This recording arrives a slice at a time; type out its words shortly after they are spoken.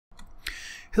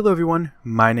Hello everyone,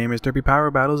 my name is Derpy Power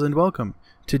Battles and welcome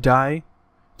to Try,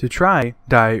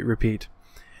 Die, Repeat.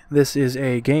 This is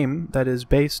a game that is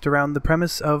based around the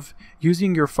premise of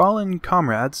using your fallen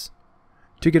comrades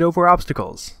to get over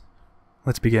obstacles.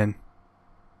 Let's begin.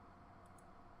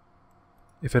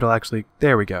 If it'll actually...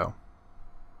 there we go.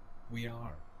 We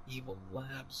are Evil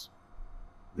Labs,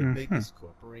 the biggest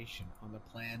corporation on the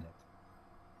planet.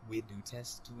 We do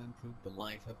tests to improve the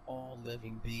life of all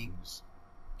living beings.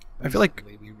 I feel like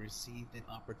we received an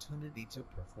opportunity to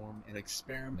perform an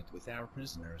experiment with our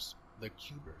prisoners, the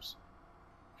Cubers.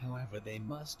 However, they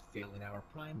must fail in our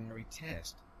primary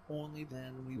test. Only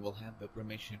then we will have the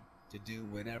permission to do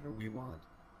whatever we want.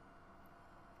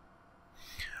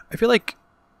 I feel like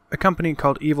a company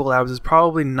called Evil Labs is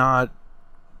probably not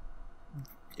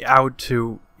out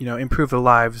to, improve the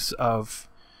lives of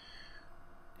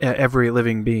every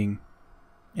living being.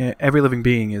 Every living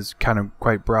being is kind of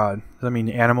quite broad. Does that mean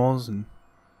animals and,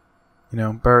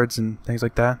 birds and things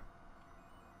like that?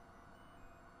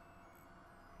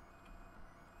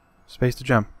 Space to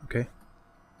jump. Okay.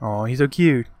 Oh, he's so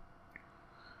cute.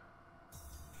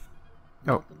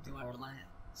 Welcome to our lab.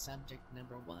 Subject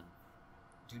number 1.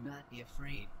 Do not be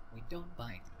afraid. We don't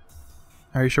bite.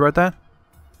 Are you sure about that?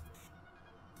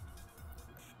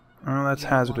 Oh, that's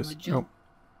hazardous. Oh.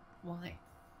 Why?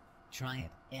 Try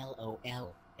it.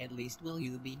 LOL. At least will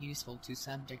you be useful to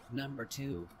subject number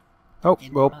 2. Oh,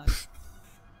 well.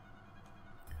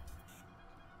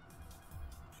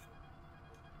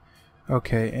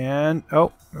 Okay, and...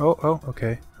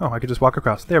 okay. Oh, I could just walk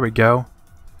across. There we go.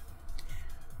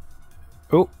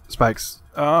 Oh, spikes.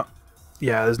 Yeah,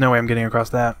 there's no way I'm getting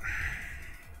across that.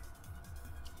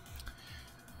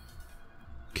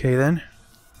 Okay, then.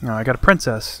 Oh, I got a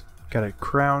princess. Got a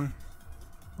crown.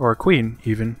 Or a queen,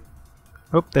 even.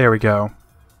 Oh, there we go.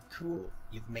 Cool,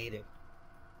 you've made it.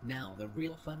 Now the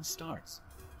real fun starts.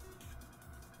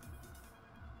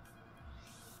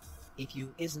 If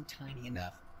you isn't tiny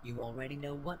enough, you already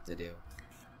know what to do.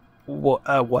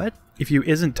 What? If you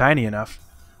isn't tiny enough?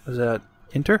 Was that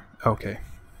enter? Okay.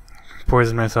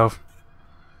 Poisoned myself.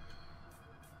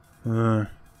 I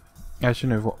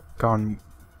shouldn't have gone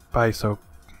by so...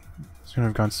 shouldn't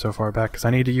have gone so far back, because I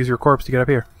need to use your corpse to get up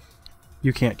here.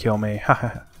 You can't kill me.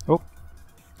 Haha. Oh.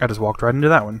 I just walked right into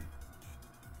that one.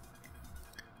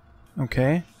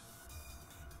 Okay.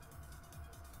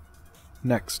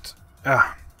 Next.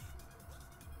 Ah.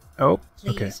 Oh,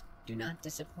 okay. Please, do not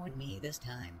disappoint me this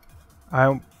time.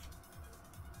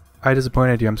 I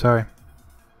disappointed you, I'm sorry.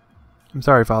 I'm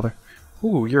sorry, Father.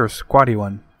 Ooh, you're a squatty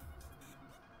one.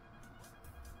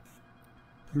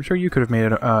 I'm sure you could have made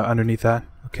it underneath that.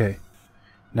 Okay.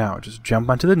 Now, just jump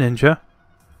onto the ninja.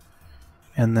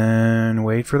 And then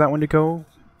wait for that one to go.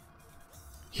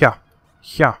 Yeah.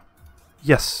 Yeah.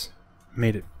 Yes.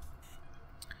 Made it.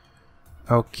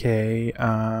 Okay,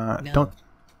 No, don't...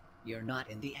 you're not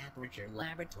in the Aperture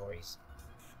Laboratories.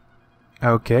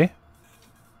 Okay.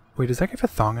 Wait, does that guy have a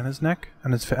thong on his neck?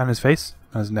 On his face?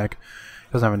 On his neck.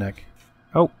 He doesn't have a neck.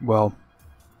 Oh, well.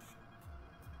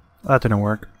 That didn't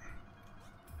work.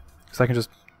 Because I can just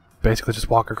basically just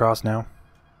walk across now.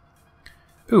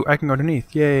 Ooh, I can go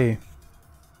underneath. Yay.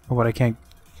 Oh, but I can't...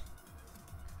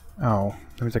 oh,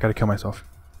 that means I gotta kill myself.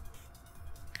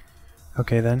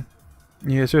 Okay, then.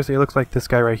 Yeah, seriously, it looks like this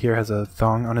guy right here has a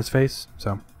thong on his face,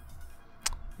 so...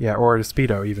 yeah, or a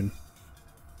Speedo, even.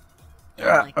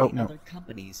 Like oh, the no. other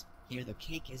companies, here the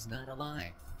cake is not a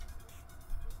lie.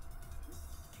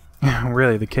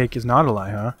 Really, the cake is not a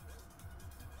lie, huh?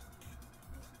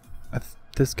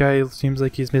 This guy seems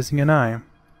like he's missing an eye.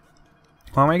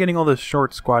 Why am I getting all the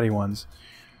short, squatty ones?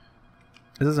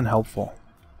 This isn't helpful.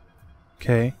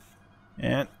 Okay.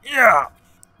 And... yeah!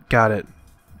 Got it.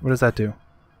 What does that do?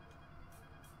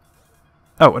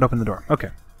 Oh, it opened the door. Okay.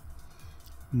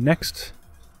 Next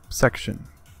section.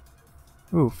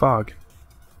 Ooh, fog.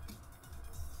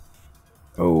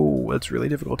 Oh, that's really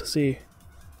difficult to see.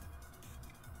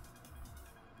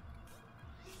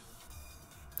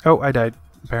 Oh, I died,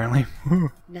 apparently.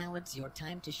 Now it's your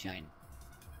time to shine.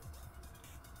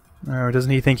 Oh,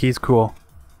 doesn't he think he's cool?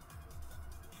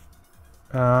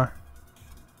 Oh,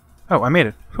 I made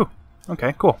it. Whew.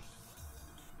 Okay, cool.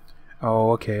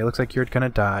 Oh, okay, looks like you're gonna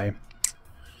die.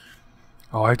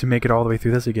 Oh, I have to make it all the way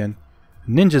through this again.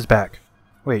 Ninja's back!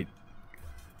 Wait.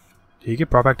 Did he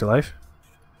get brought back to life?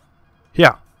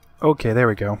 Yeah. Okay, there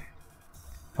we go.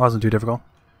 Wasn't too difficult.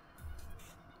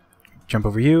 Jump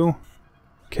over you.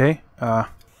 Okay,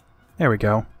 there we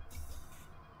go.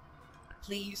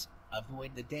 Please,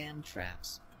 avoid the damn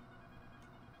traps.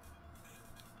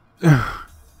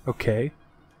 Okay.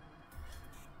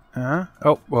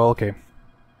 Oh, well, okay.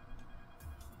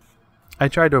 I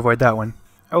tried to avoid that one.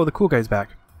 Oh, the cool guy's back.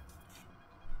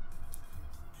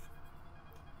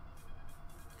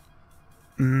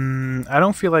 I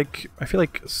don't feel like... I feel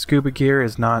like scuba gear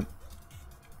is not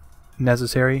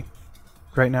necessary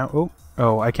right now.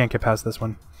 Oh, I can't get past this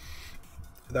one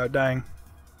without dying.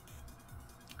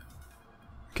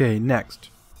 Okay, next.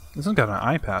 This one's got an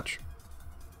eye patch.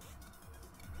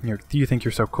 Do you think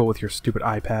you're so cool with your stupid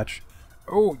eye patch?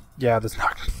 Oh, yeah, that's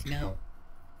not... No,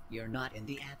 you're not in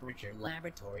the Aperture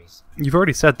Laboratories. You've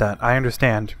already said that. I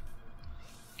understand.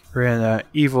 We're in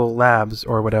Evil Labs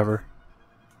or whatever.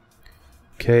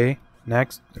 Okay,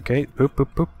 next. Okay, boop, boop,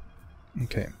 boop.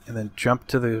 Okay, and then jump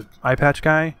to the eye patch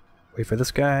guy. Wait for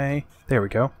this guy. There we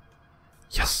go.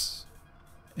 Yes!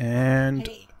 And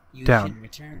Hey, you down. should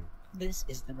return. This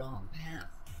is the wrong path.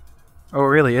 Oh,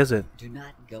 really, is it? Do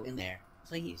not go in there,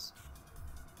 please.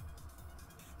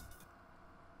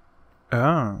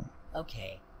 Oh.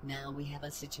 Okay, now we have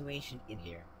a situation in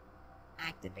here.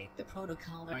 Activate the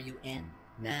protocol RUN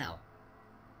now.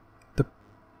 The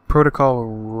protocol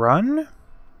run?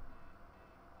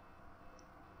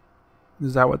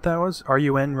 Is that what that was?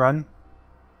 RUN run?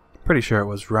 Pretty sure it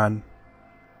was run.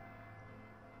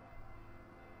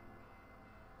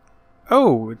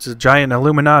 Oh, it's a giant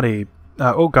Illuminati.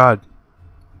 Oh god.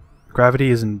 Gravity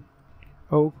isn't...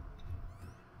 Oh.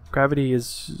 Gravity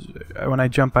is... when I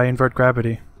jump, I invert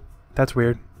gravity. That's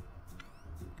weird.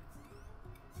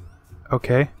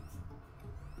 Okay.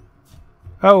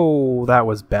 Oh, that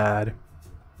was bad.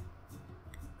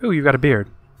 Ooh, you got a beard.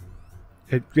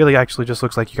 It really actually just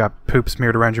looks like you got poop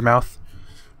smeared around your mouth.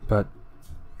 But,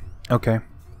 okay.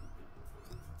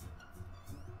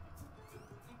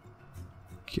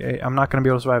 Okay, I'm not going to be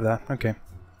able to survive that. Okay.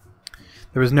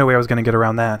 There was no way I was going to get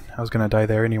around that. I was going to die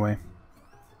there anyway.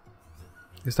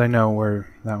 At least I know where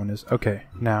that one is. Okay,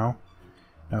 now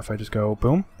if I just go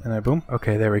boom, and then boom.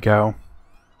 Okay, there we go.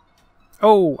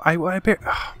 Oh, I oh,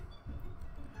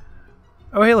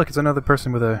 hey, look, it's another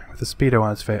person with a Speedo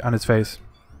on his face.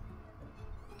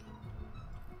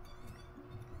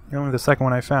 Only the second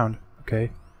one I found.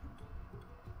 Okay.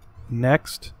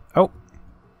 Next. Oh,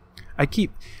 I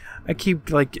keep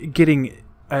like getting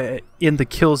in the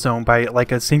kill zone by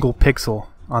like a single pixel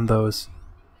on those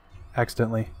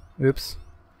accidentally. Oops.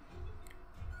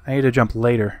 I need to jump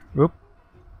later. Oop.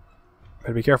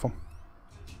 Better be careful.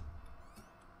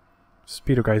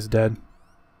 Speedo guy's dead.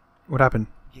 What happened?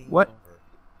 What?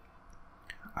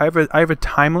 I have a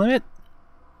time limit?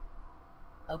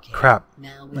 Okay. Crap.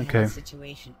 Now we Okay. have a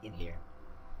situation in here.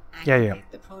 Yeah.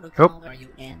 Activate the protocol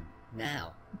RUN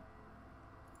now.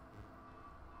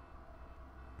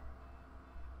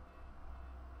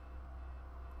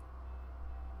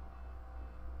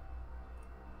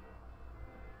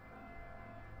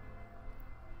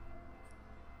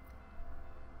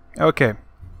 Okay.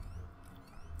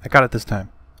 I got it this time.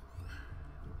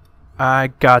 I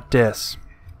got this.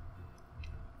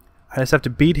 I just have to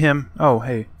beat him. Oh,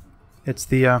 hey. It's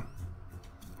the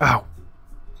oh.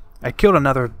 I killed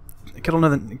another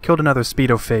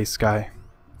Speedo face guy.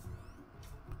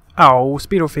 Oh,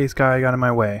 Speedo face guy got in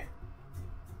my way.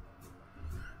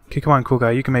 Okay, come on, cool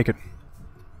guy, you can make it.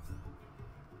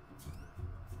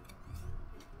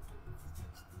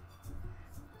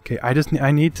 Okay,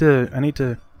 I need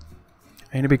to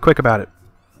be quick about it.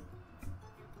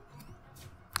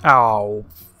 Ow,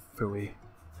 phooey.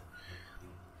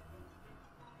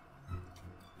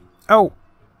 Oh!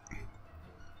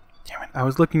 Damn it, I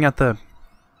was looking at the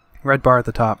red bar at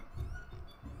the top.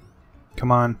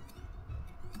 Come on.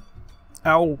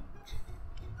 Ow!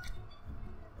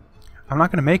 I'm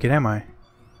not gonna make it, am I? I'm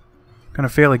gonna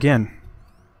fail again.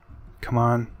 Come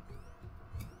on.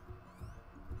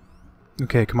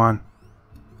 Okay, come on.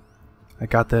 I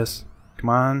got this. Come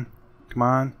on. Come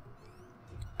on.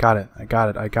 Got it. I got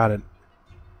it. I got it.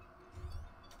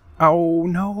 Oh,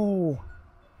 no!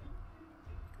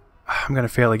 I'm gonna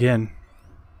fail again.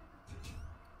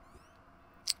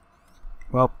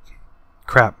 Well,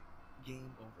 crap.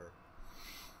 Game over.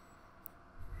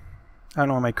 I don't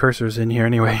know why my cursor's in here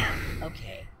anyway.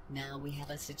 Okay, now we have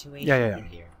a situation Yeah. in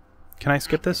here. Can I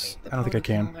skip this? Activate the I don't think I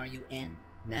can. protocol RUN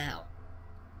now.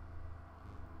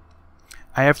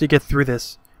 I have to get through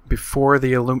this before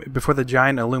the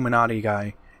giant Illuminati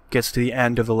guy gets to the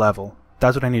end of the level.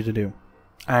 That's what I need to do.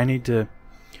 I need to...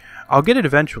 I'll get it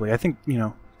eventually. I think, you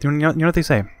know what they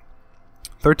say.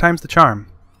 Third time's the charm.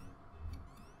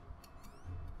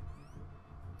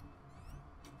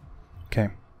 Okay.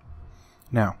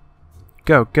 Now.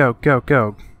 Go, go, go,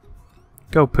 go.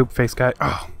 Go, poop face guy.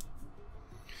 Oh.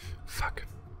 Fuck.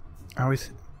 I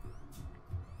always...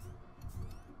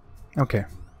 Okay.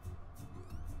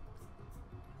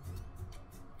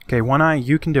 Okay, One Eye,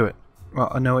 you can do it.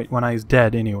 Well, no, wait, One Eye is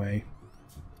dead anyway.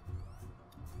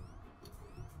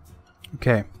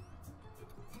 Okay.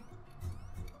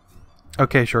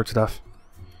 Okay, Short Stuff.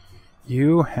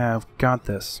 You have got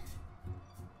this.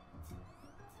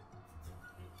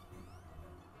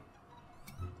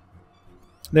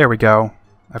 There we go.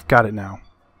 I've got it now.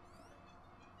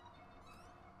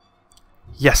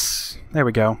 Yes! There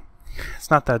we go.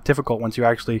 It's not that difficult once you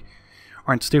actually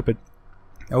aren't stupid.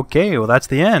 Okay, well that's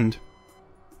the end.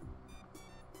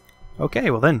 Okay,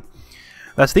 well then.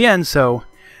 That's the end, so...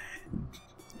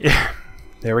 Yeah,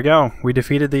 there we go. We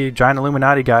defeated the giant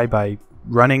Illuminati guy by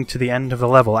running to the end of the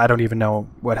level. I don't even know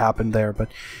what happened there, but...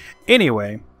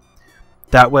 Anyway,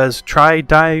 that was Try,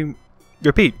 Die,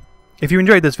 Repeat. If you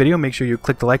enjoyed this video, make sure you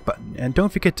click the like button. And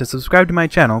don't forget to subscribe to my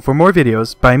channel for more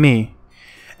videos by me.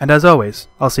 And as always,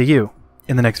 I'll see you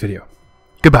in the next video.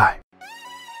 Goodbye.